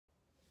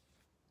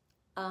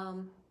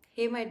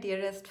Hey, my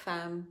dearest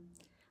fam,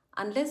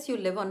 unless you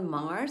live on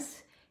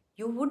Mars,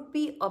 you would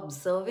be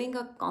observing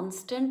a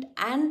constant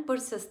and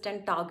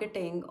persistent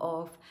targeting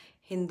of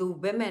Hindu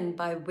women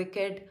by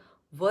wicked,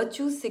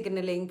 virtue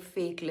signaling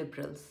fake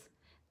liberals.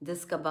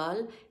 This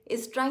cabal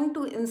is trying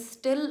to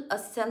instill a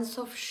sense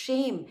of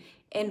shame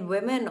in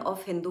women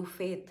of Hindu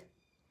faith.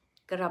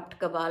 Corrupt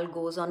cabal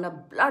goes on a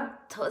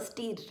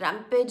bloodthirsty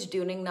rampage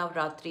during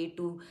Navratri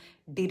to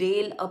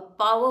derail a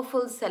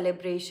powerful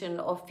celebration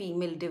of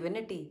female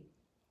divinity.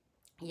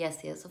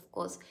 Yes, of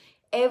course.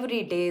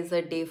 Every day is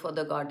a day for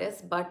the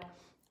goddess, but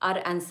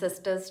our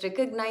ancestors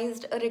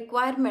recognized a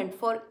requirement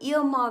for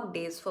earmarked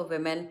days for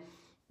women,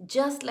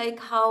 just like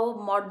how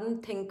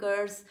modern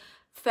thinkers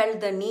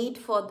felt the need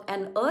for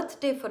an Earth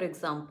Day, for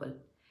example.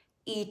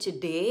 Each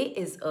day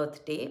is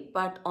Earth Day,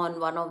 but on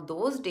one of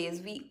those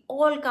days, we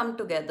all come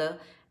together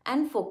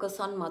and focus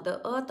on Mother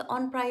Earth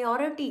on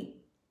priority.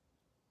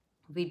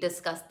 We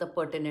discuss the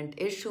pertinent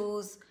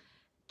issues,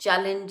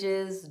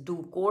 challenges,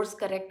 do course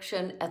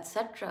correction,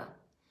 etc.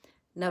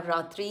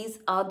 Navratris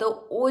are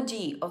the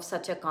OG of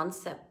such a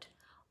concept.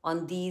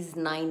 On these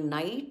 9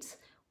 nights,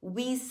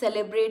 we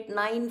celebrate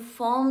 9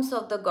 forms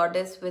of the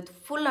goddess with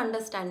full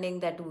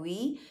understanding that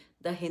we,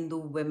 the Hindu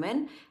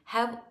women,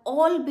 have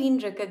all been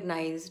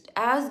recognized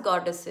as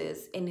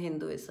goddesses in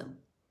Hinduism.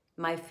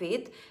 My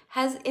faith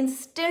has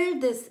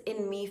instilled this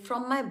in me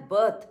from my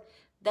birth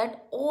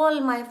that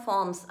all my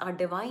forms are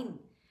divine.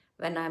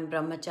 When I am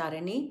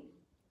brahmacharini,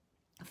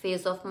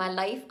 phase of my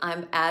life, I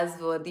am as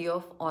worthy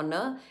of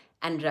honor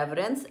and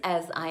reverence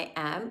as I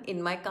am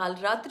in my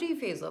Kalratri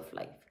phase of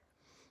life.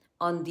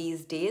 On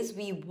these days,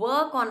 we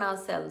work on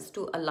ourselves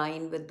to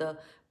align with the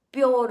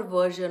pure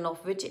version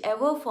of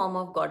whichever form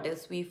of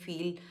goddess we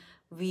feel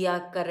we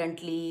are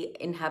currently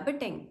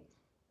inhabiting.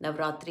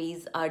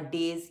 Navratris are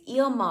days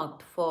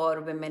earmarked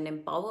for women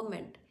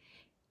empowerment.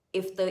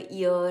 If the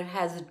year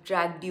has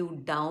dragged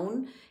you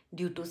down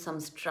due to some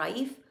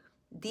strife,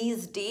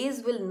 these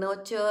days will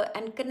nurture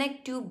and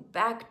connect you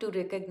back to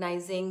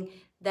recognizing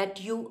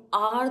that you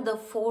are the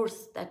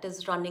force that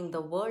is running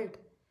the world.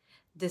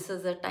 This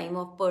is a time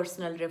of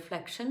personal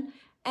reflection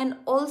and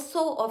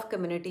also of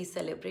community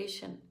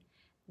celebration.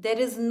 There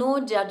is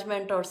no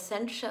judgment or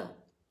censure.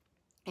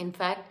 In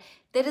fact,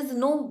 there is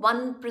no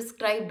one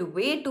prescribed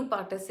way to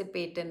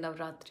participate in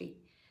Navratri.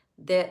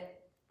 There,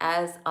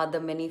 as are the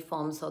many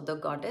forms of the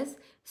goddess,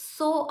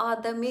 so are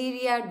the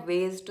myriad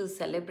ways to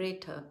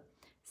celebrate her.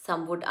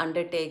 Some would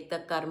undertake the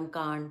Karm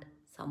Kand,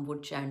 some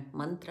would chant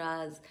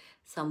mantras,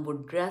 some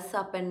would dress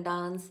up and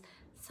dance,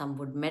 some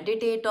would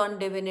meditate on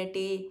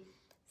divinity,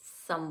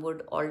 some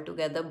would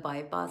altogether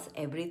bypass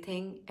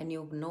everything. And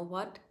you know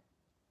what?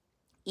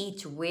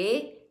 Each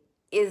way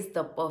is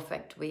the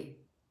perfect way.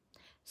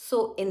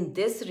 So, in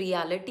this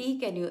reality,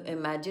 can you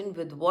imagine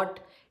with what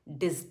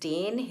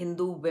disdain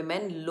Hindu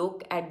women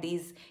look at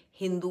these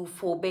Hindu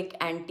phobic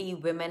anti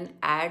women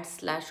ads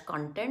slash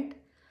content?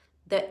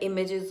 The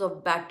images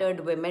of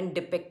battered women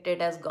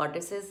depicted as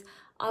goddesses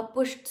are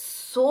pushed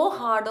so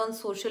hard on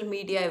social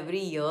media every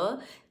year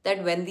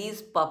that when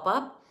these pop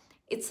up,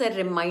 it's a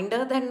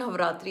reminder that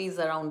Navratri is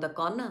around the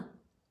corner.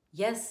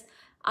 Yes,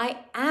 I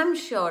am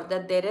sure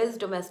that there is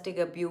domestic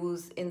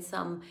abuse in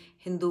some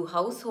Hindu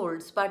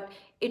households, but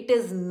it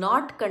is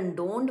not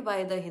condoned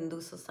by the Hindu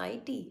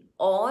society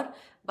or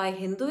by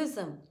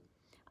Hinduism.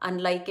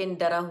 Unlike in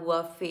Dara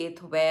Hua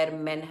faith, where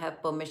men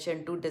have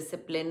permission to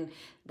discipline,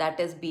 that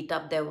is, beat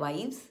up their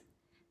wives,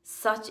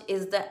 such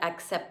is the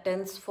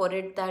acceptance for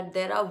it that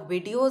there are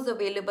videos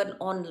available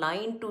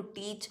online to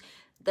teach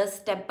the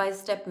step by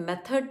step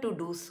method to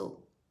do so.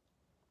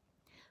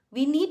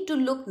 We need to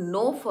look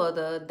no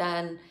further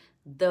than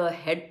the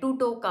head to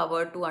toe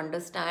cover to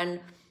understand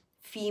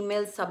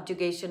female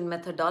subjugation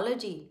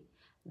methodology.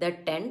 The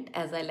tent,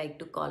 as I like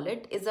to call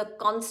it, is a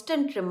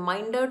constant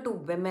reminder to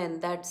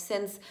women that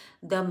since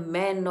the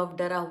men of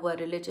Darahua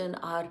religion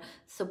are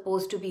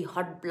supposed to be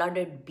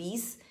hot-blooded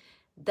beasts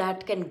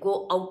that can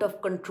go out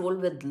of control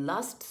with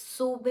lust,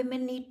 so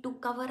women need to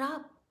cover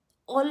up.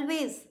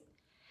 Always.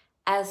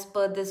 As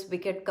per this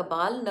wicked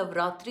cabal,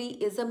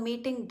 Navratri is a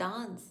mating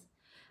dance.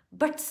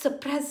 But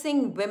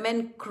suppressing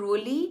women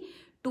cruelly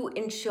to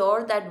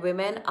ensure that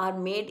women are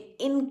made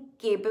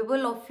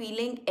incapable of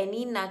feeling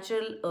any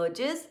natural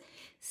urges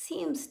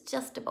seems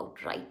just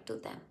about right to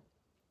them.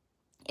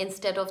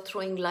 Instead of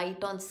throwing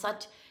light on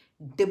such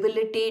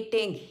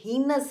debilitating,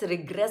 heinous,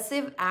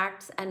 regressive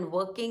acts and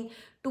working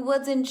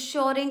towards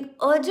ensuring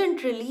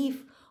urgent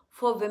relief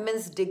for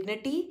women's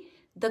dignity,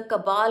 the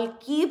cabal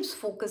keeps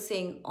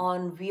focusing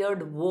on weird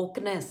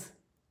wokeness.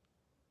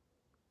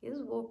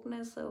 Is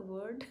wokeness a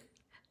word?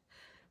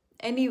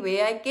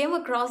 Anyway, I came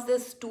across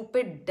this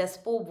stupid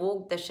Despo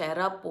Vogue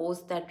Dashera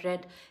post that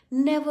read,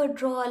 "Never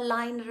draw a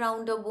line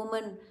around a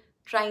woman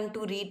trying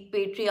to read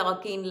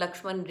patriarchy in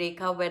Lakshman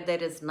Rekha where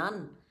there is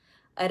none."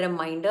 A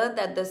reminder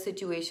that the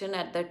situation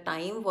at the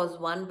time was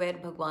one where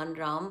Bhagwan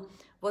Ram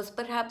was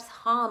perhaps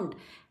harmed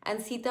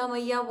and Sita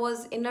Maiya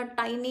was in a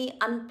tiny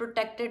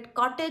unprotected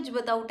cottage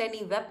without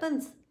any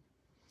weapons.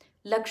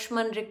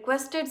 Lakshman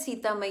requested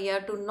Sita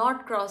Maiya to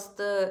not cross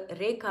the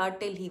Rekha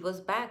till he was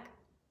back.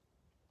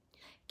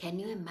 Can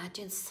you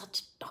imagine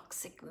such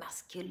toxic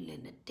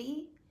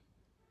masculinity?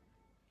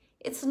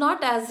 It's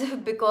not as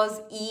if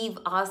because Eve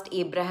asked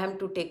Abraham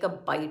to take a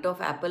bite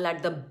of apple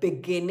at the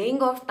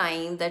beginning of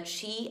time that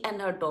she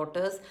and her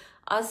daughters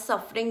are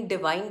suffering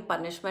divine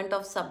punishment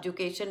of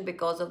subjugation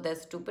because of their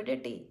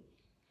stupidity.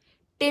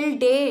 Till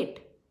date,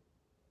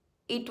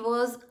 it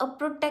was a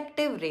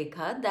protective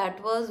rekha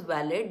that was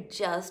valid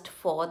just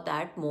for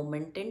that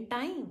moment in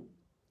time.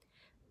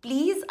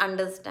 Please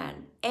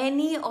understand,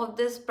 any of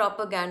this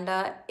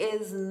propaganda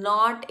is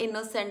not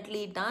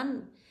innocently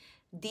done.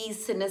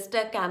 These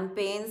sinister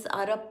campaigns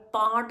are a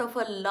part of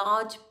a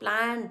large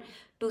plan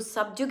to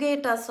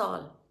subjugate us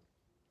all.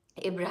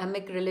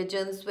 Abrahamic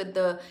religions, with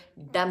the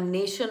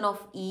damnation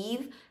of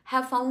Eve,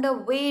 have found a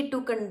way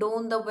to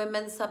condone the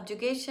women's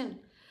subjugation.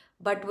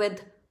 But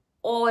with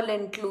all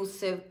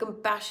inclusive,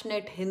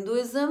 compassionate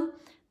Hinduism,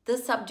 the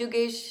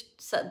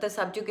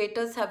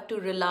subjugators have to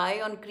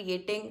rely on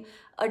creating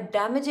a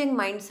damaging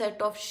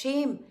mindset of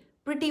shame,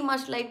 pretty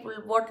much like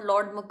what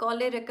Lord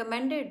Macaulay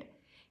recommended.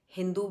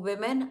 Hindu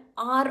women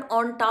are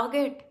on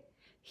target.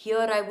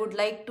 Here, I would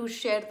like to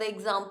share the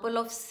example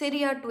of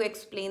Syria to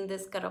explain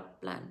this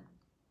corrupt plan.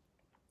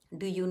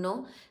 Do you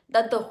know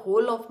that the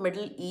whole of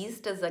Middle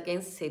East is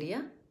against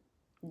Syria?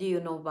 Do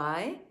you know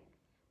why?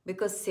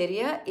 Because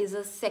Syria is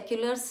a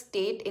secular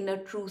state in a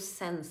true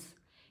sense.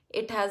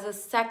 It has a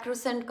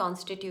sacrosanct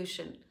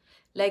constitution.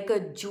 Like a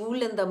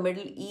jewel in the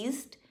Middle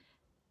East,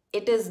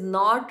 it is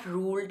not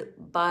ruled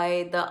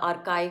by the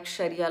archaic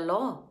Sharia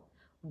law.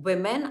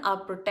 Women are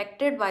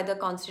protected by the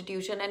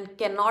constitution and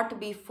cannot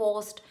be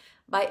forced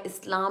by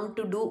Islam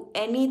to do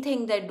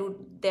anything that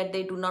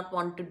they do not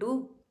want to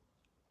do.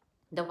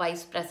 The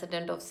vice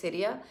president of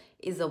Syria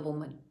is a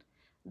woman.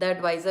 The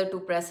advisor to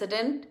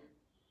president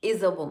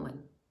is a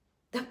woman.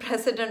 The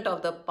president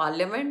of the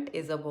parliament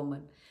is a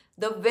woman.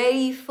 The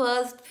very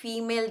first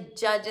female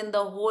judge in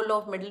the whole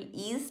of Middle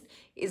East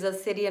is a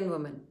Syrian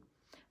woman.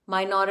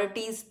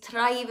 Minorities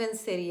thrive in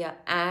Syria,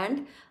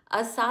 and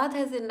Assad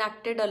has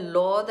enacted a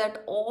law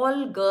that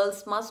all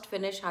girls must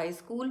finish high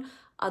school,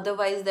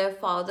 otherwise their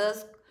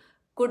fathers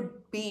could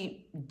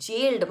be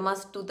jailed,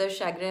 much to the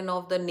chagrin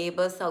of the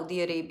neighbor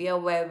Saudi Arabia,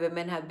 where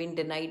women have been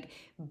denied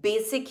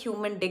basic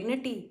human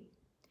dignity.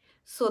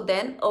 So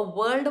then a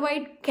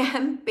worldwide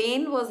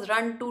campaign was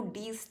run to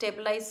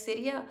destabilize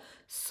Syria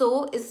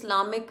so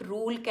Islamic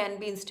rule can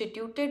be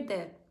instituted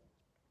there.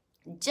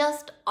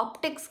 Just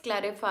optics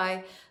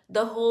clarify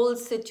the whole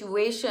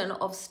situation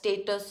of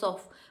status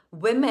of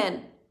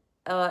women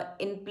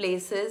in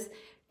places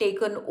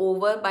taken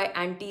over by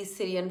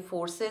anti-Syrian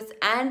forces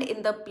and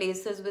in the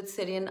places with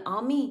Syrian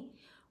army.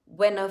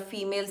 When a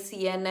female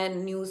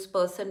CNN news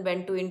person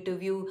went to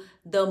interview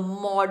the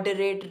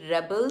moderate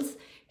rebels,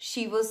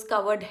 she was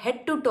covered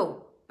head to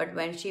toe. But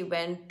when she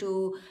went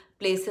to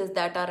places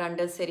that are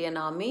under Syrian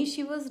army,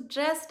 she was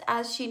dressed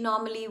as she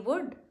normally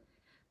would.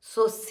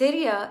 So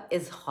Syria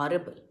is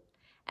horrible,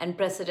 and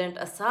President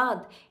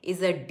Assad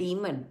is a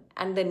demon,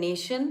 and the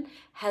nation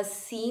has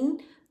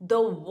seen the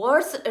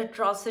worst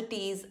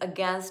atrocities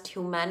against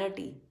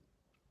humanity.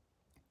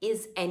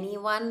 Is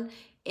anyone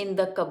in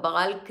the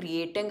cabal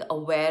creating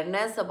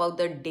awareness about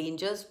the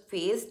dangers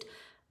faced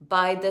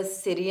by the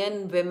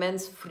Syrian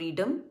women's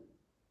freedom?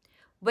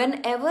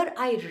 Whenever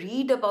I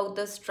read about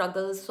the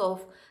struggles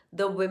of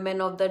the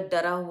women of the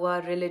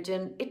Darahua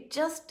religion, it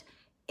just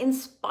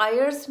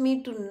inspires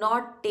me to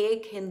not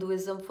take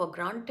Hinduism for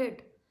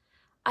granted.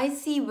 I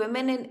see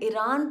women in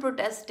Iran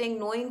protesting,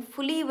 knowing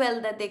fully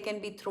well that they can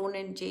be thrown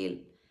in jail.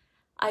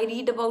 I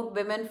read about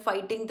women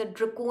fighting the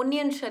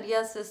draconian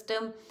Sharia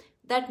system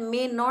that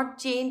may not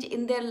change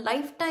in their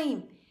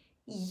lifetime,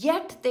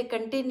 yet they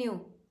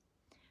continue.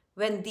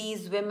 When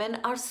these women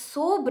are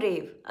so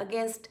brave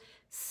against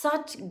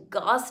such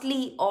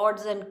ghastly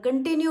odds and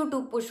continue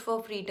to push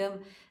for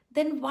freedom,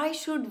 then why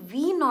should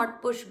we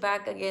not push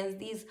back against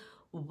these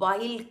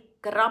vile,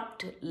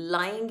 corrupt,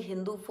 lying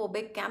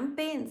Hindu-phobic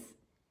campaigns?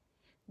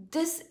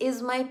 This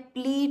is my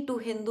plea to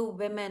Hindu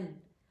women.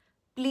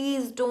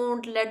 Please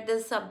don't let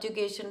this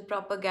subjugation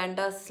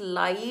propaganda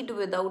slide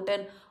without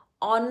an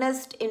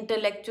honest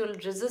intellectual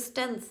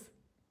resistance.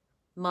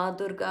 Ma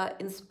Durga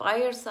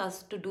inspires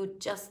us to do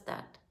just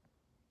that.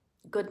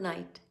 Good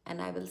night,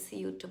 and I will see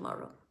you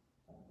tomorrow.